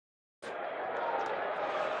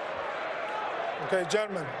Okay,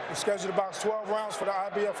 gentlemen, we're scheduled to box 12 rounds for the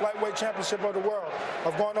IBF Lightweight Championship of the World.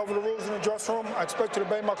 I've gone over the rules in the dressing room. I expect you to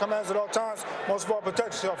obey my commands at all times. Most of all, protect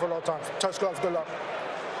yourself at all times. Touch gloves, good luck.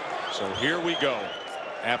 So here we go.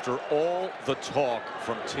 After all the talk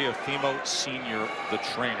from Teofimo Sr., the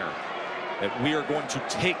trainer, that we are going to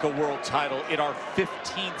take a world title in our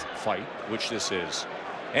 15th fight, which this is.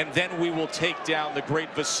 And then we will take down the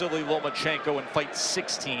great Vasily Lomachenko in fight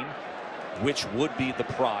 16, which would be the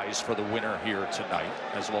prize for the winner here tonight,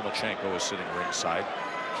 as Lomachenko is sitting ringside.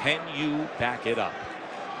 Can you back it up?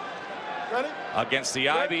 Ready? Against the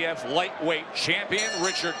IBF lightweight champion,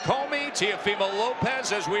 Richard Commey, Teofimo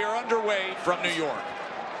Lopez, as we are underway from New York.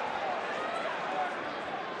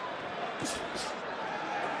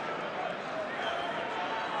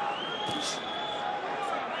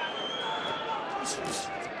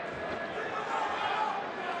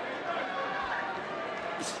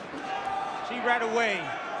 Right away,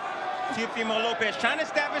 Teofimo Lopez trying to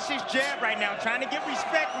establish his jab right now, trying to get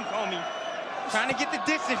respect from Commey, trying to get the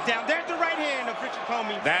distance down. There's the right hand of Richard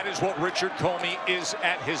Commey. That is what Richard Commey is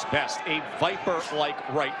at his best, a viper-like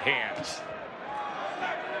right hand.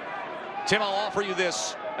 Tim, I'll offer you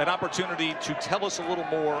this, an opportunity to tell us a little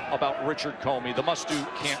more about Richard Commey, the must-do,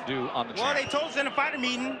 can't-do on the channel. Well, they told us in a fighter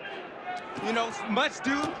meeting, you know,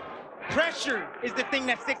 must-do. Pressure is the thing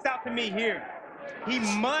that sticks out to me here. He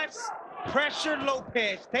must pressure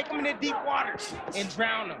Lopez, take him into deep water and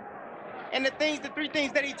drown him. And the three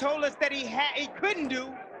things that he told us that he couldn't do,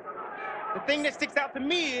 the thing that sticks out to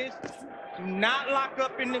me is do not lock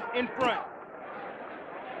up in front.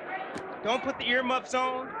 Don't put the earmuffs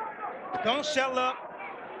on. Don't shell up.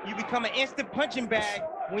 You become an instant punching bag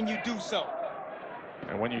when you do so.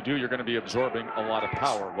 And when you do, you're going to be absorbing a lot of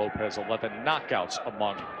power. Lopez 11 knockouts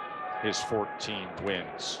among his 14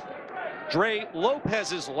 wins. Dre,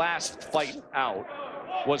 Lopez's last fight out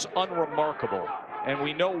was unremarkable, and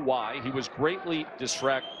we know why. He was greatly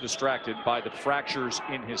distracted by the fractures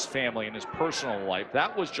in his family and his personal life.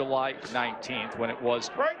 That was July 19th, when it was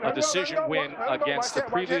a decision win against the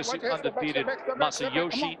previously undefeated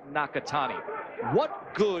Masayoshi Nakatani.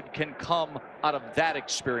 What good can come out of that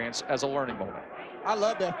experience as a learning moment? I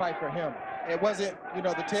love that fight for him. It wasn't, you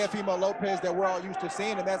know, the Teofimo Lopez that we're all used to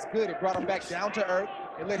seeing, and that's good. It brought him back down to earth.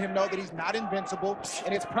 It let him know that he's not invincible,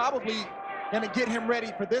 and it's probably going to get him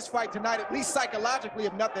ready for this fight tonight, at least psychologically,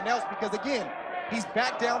 if nothing else, because, again, he's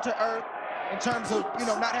back down to earth in terms of, you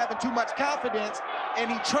know, not having too much confidence,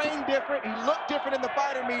 and he trained different. He looked different in the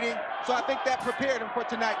fighter meeting, so I think that prepared him for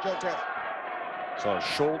tonight, Joe Tess. So a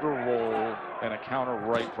shoulder roll and a counter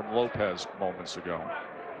right from Lopez moments ago.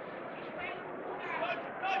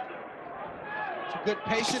 It's a good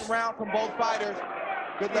patient round from both fighters.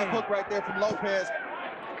 Good left hook right there from Lopez.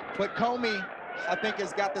 But Commey, I think,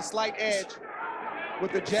 has got the slight edge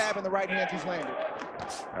with the jab and the right hand he's landed.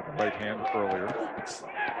 Had the right hand earlier.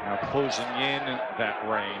 Now closing in that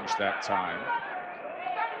range that time.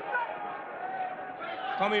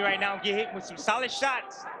 Commey right now get hit with some solid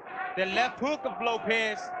shots. The left hook of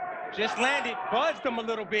Lopez just landed, buzzed him a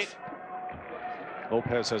little bit.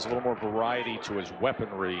 Lopez has a little more variety to his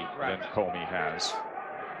weaponry than Commey has.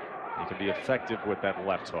 He can be effective with that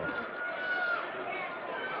left hook.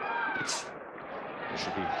 There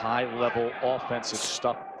should be high-level offensive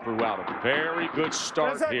stuff throughout. A very good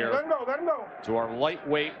start here to our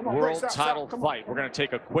lightweight world title fight. We're going to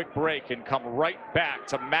take a quick break and come right back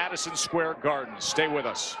to Madison Square Garden. Stay with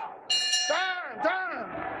us.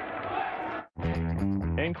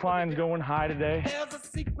 Incline's going high today.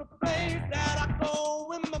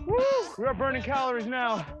 Woo! We are burning calories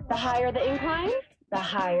now. The higher the incline, the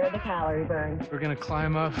higher the calorie burn. We're gonna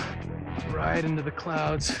climb up right into the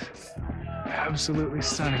clouds. Absolutely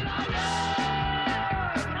stunning.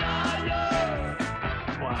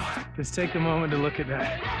 Wow. Just take a moment to look at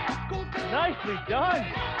that. Nicely done.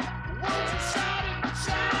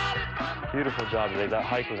 Beautiful job today. That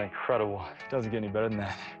hike was incredible. Doesn't get any better than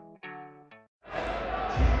that.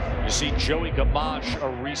 You see Joey Gamache, a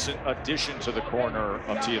recent addition to the corner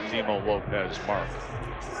of Teofimo Lopez. Mark.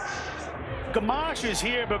 Gamache is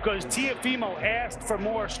here because Teofimo asked for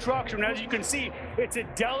more structure, and as you can see, it's a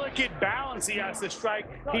delicate balance he has to strike.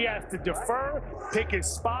 He has to defer, pick his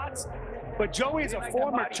spots, but Joey is a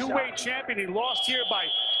former two-weight champion. He lost here by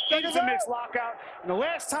infamous lockout, and the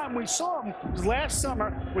last time we saw him was last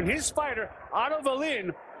summer when his fighter, Otto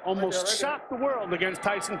Wallin, almost shocked the world against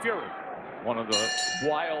Tyson Fury. One of the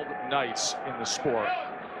wild nights in the sport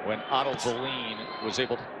when Otto Wallin was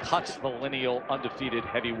able to cut the lineal undefeated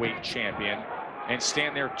heavyweight champion and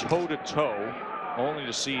stand there toe-to-toe, only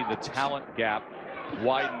to see the talent gap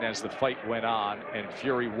widen as the fight went on, and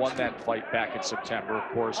Fury won that fight back in September.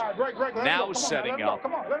 Of course, now setting up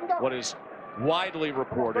what is widely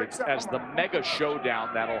reported as the mega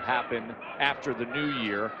showdown that'll happen after the new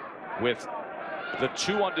year, with the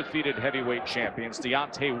two undefeated heavyweight champions,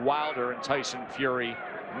 Deontay Wilder and Tyson Fury,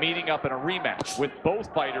 meeting up in a rematch with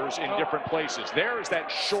both fighters in different places. There is that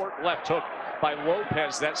short left hook by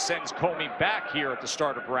Lopez that sends Commey back here at the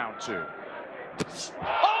start of round 2.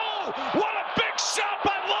 Oh, what a big shot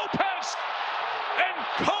by Lopez! And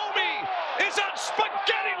Commey is on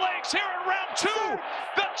spaghetti legs here in round 2.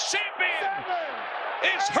 The champion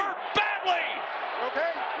is hurt badly.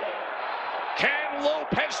 Okay. Can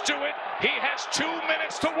Lopez do it? He has 2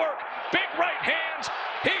 minutes to work. Big right hands.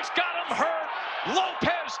 He's got him hurt.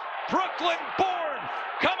 Lopez, Brooklyn born,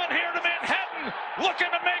 coming here to Manhattan, looking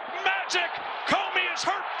to make magic. Commey is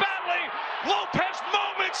hurt badly. Lopez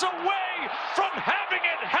moments away from having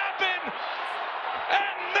it happen.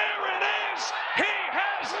 And there it is. He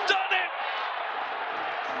has done it.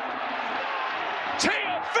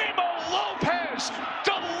 Teofimo Lopez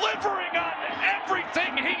delivering on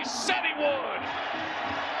everything he said he would.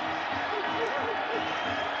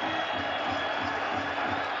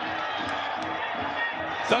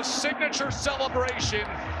 The signature celebration.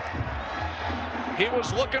 He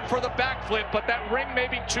was looking for the backflip, but that ring may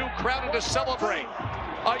be too crowded to celebrate.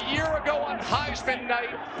 A year ago on Heisman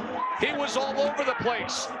night, he was all over the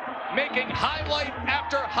place, making highlight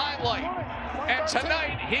after highlight. And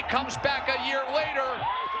tonight, he comes back a year later,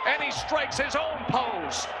 and he strikes his own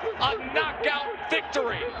pose. A knockout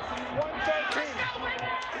victory.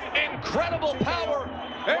 Incredible power.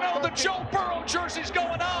 And oh, the Joe Burrow jersey's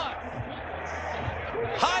going on.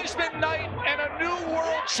 Heisman night and a new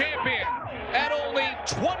world champion at only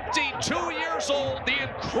 22 years old. The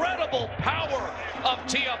incredible power of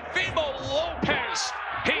Teofimo Lopez.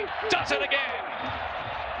 He does it again.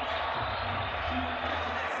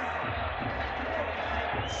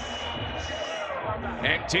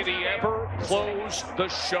 And did he ever close the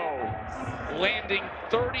show, landing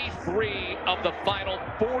 33 of the final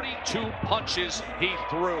 42 punches he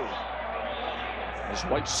threw. His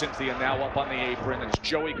wife Cynthia now up on the apron. It's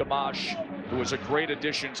Joey Gamache, who was a great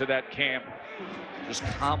addition to that camp. Just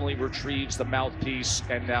calmly retrieves the mouthpiece.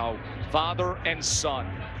 And now father and son,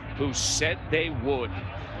 who said they would.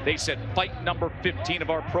 They said, fight number 15 of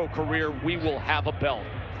our pro career, we will have a belt.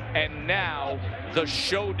 And now the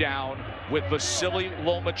showdown with Vasily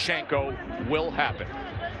Lomachenko will happen.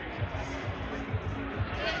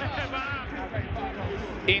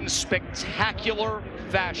 In spectacular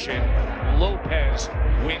fashion, Lopez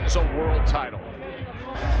wins a world title.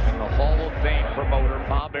 And the Hall of Fame promoter,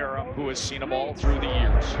 Bob Arum, who has seen him all through the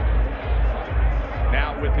years,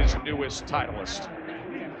 now with his newest titleist.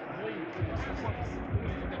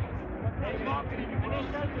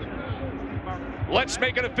 Let's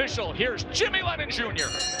make it official. Here's Jimmy Lennon Jr.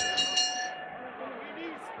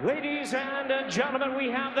 Ladies and gentlemen, we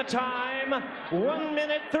have the time. 1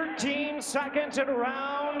 minute, 13 seconds in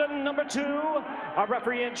round number 2. Our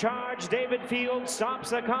referee in charge, David Field, stops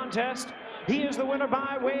the contest. He is the winner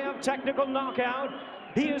by way of technical knockout.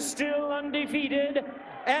 He is still undefeated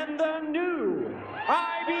and the new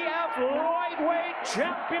IBF lightweight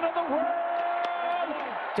champion of the world,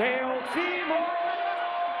 Teofimo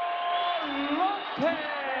Lopez.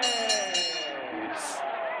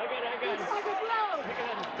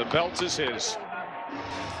 The belt is his.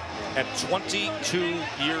 At 22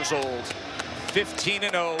 years old,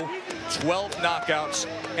 15-0, 12 knockouts,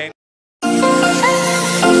 and